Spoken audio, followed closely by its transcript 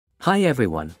Hi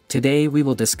everyone, today we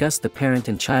will discuss the parent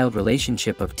and child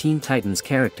relationship of Teen Titans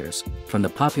characters, from the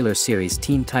popular series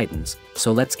Teen Titans,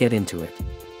 so let's get into it.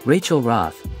 Rachel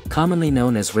Roth, commonly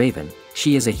known as Raven,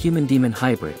 she is a human-demon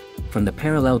hybrid, from the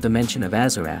parallel dimension of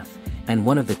Azarath, and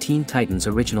one of the Teen Titans'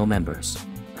 original members.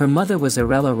 Her mother was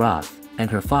Arella Roth,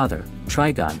 and her father,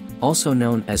 Trigon, also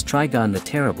known as Trigon the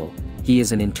Terrible, he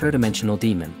is an interdimensional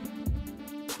demon.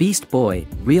 Beast Boy,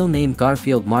 real name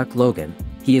Garfield Mark Logan,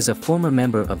 he is a former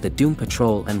member of the Doom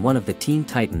Patrol and one of the Teen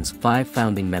Titans' 5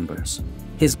 founding members.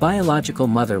 His biological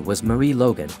mother was Marie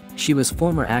Logan, she was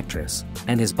former actress,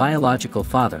 and his biological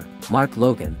father, Mark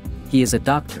Logan, he is a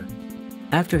doctor.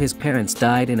 After his parents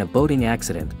died in a boating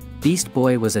accident, Beast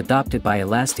Boy was adopted by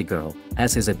Elastigirl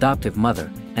as his adoptive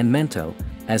mother, and Mento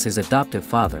as his adoptive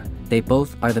father. They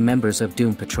both are the members of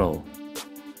Doom Patrol.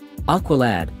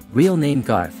 Aqualad, real name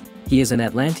Garth, he is an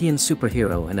Atlantean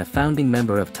superhero and a founding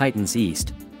member of Titans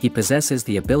East. He possesses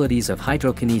the abilities of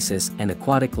hydrokinesis and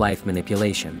aquatic life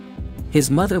manipulation.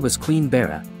 His mother was Queen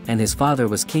Bera, and his father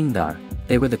was King Dar.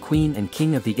 They were the queen and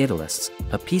king of the Idolists,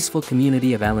 a peaceful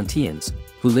community of Atlanteans,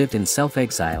 who lived in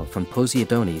self-exile from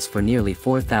Poseidonis for nearly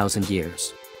 4,000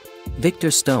 years.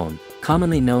 Victor Stone,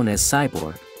 commonly known as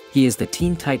Cyborg, he is the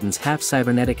Teen Titans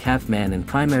half-cybernetic half-man and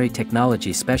primary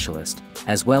technology specialist,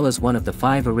 as well as one of the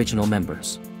 5 original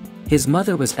members. His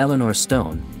mother was Eleanor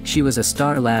Stone, she was a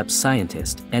Star Labs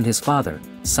scientist, and his father,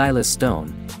 Silas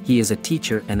Stone, he is a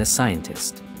teacher and a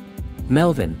scientist.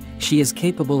 Melvin, she is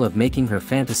capable of making her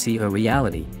fantasy a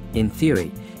reality. In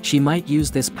theory, she might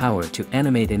use this power to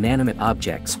animate inanimate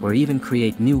objects or even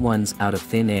create new ones out of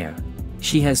thin air.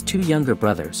 She has 2 younger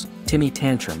brothers, Timmy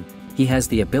Tantrum, he has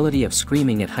the ability of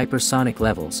screaming at hypersonic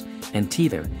levels, and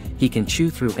Teether, he can chew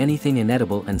through anything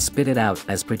inedible and spit it out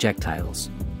as projectiles.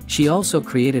 She also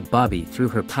created Bobby through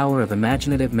her power of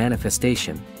imaginative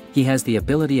manifestation. He has the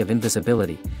ability of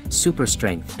invisibility, super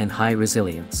strength and high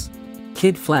resilience.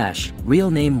 Kid Flash,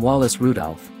 real name Wallace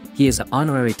Rudolph, he is an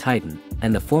honorary Titan,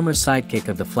 and the former sidekick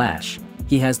of the Flash.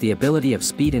 He has the ability of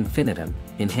speed infinitum,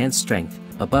 enhanced strength,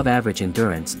 above average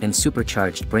endurance and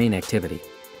supercharged brain activity.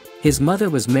 His mother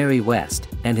was Mary West,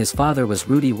 and his father was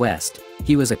Rudy West.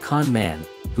 He was a con man,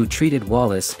 who treated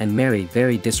Wallace and Mary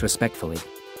very disrespectfully.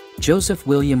 Joseph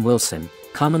William Wilson,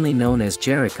 commonly known as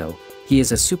Jericho, he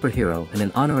is a superhero and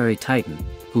an honorary Titan,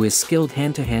 who is skilled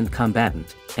hand-to-hand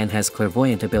combatant, and has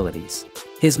clairvoyant abilities.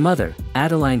 His mother,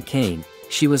 Adeline Kane,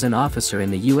 she was an officer in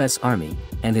the U.S. Army,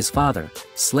 and his father,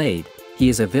 Slade, he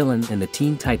is a villain and the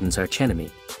Teen Titans'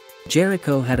 archenemy.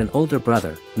 Jericho had an older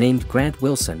brother, named Grant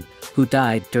Wilson, who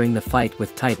died during the fight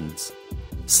with Titans.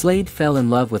 Slade fell in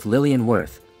love with Lillian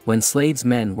Worth. When Slade's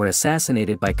men were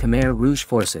assassinated by Khmer Rouge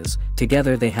forces,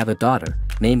 together they have a daughter,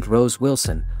 named Rose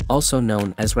Wilson, also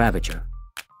known as Ravager.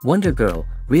 Wonder Girl,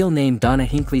 real name Donna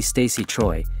Hinckley Stacy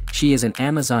Troy, she is an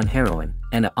Amazon heroine,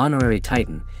 and an honorary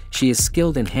Titan. She is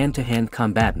skilled in hand-to-hand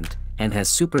combatant, and has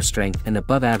super strength and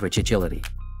above-average agility.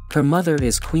 Her mother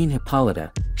is Queen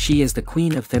Hippolyta, she is the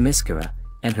queen of Themyscira,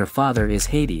 and her father is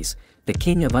Hades, the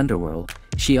king of Underworld.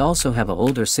 She also have an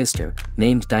older sister,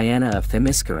 named Diana of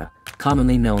Themyscira,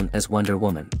 commonly known as Wonder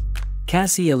Woman.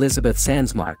 Cassie Elizabeth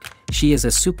Sandsmark, she is a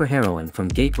superheroine from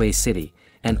Gateway City,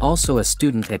 and also a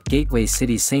student at Gateway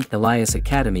City's St. Elias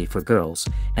Academy for Girls,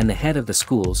 and the head of the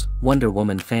school's Wonder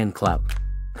Woman fan club.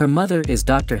 Her mother is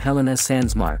Dr. Helena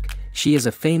Sandsmark, she is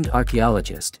a famed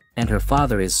archaeologist, and her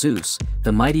father is Zeus,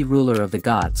 the mighty ruler of the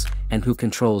gods, and who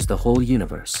controls the whole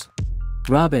universe.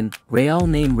 Robin, real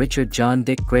name Richard John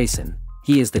Dick Grayson,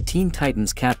 he is the Teen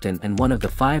Titans captain and one of the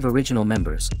 5 original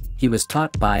members. He was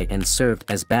taught by and served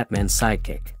as Batman's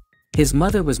sidekick. His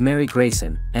mother was Mary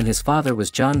Grayson, and his father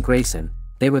was John Grayson.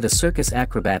 They were the circus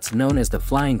acrobats known as the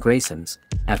Flying Graysons.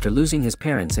 After losing his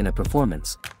parents in a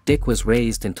performance, Dick was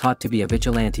raised and taught to be a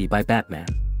vigilante by Batman.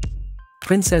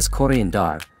 Princess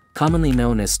Coriandar, commonly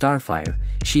known as Starfire,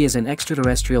 she is an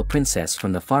extraterrestrial princess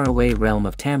from the faraway realm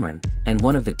of Tamaran, and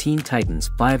one of the Teen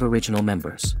Titans' 5 original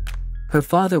members. Her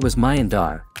father was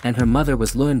Mayandar, and her mother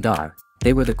was Luandar.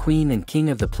 They were the queen and king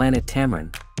of the planet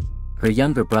Tamaran. Her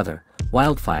younger brother,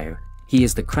 Wildfire, he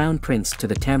is the crown prince to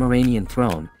the Tamaranian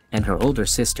throne, and her older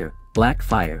sister,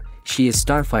 Blackfire, she is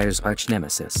Starfire's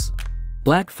arch-nemesis.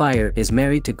 Blackfire is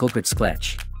married to Gulbert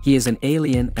Skletch. He is an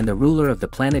alien and the ruler of the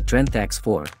planet Drenthax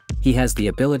 4. He has the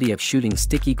ability of shooting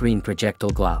sticky green projectile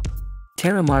glop.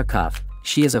 Tara Markov,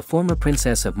 she is a former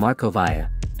princess of Markovia,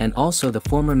 and also the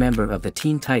former member of the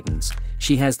Teen Titans.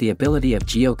 She has the ability of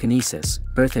geokinesis,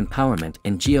 birth empowerment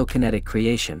and geokinetic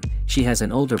creation. She has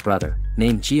an older brother,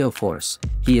 named Geoforce.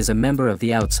 He is a member of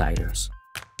the Outsiders.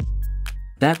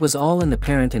 That was all in the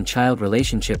parent and child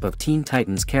relationship of Teen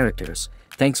Titans characters.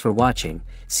 Thanks for watching,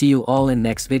 see you all in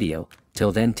next video,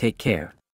 till then take care.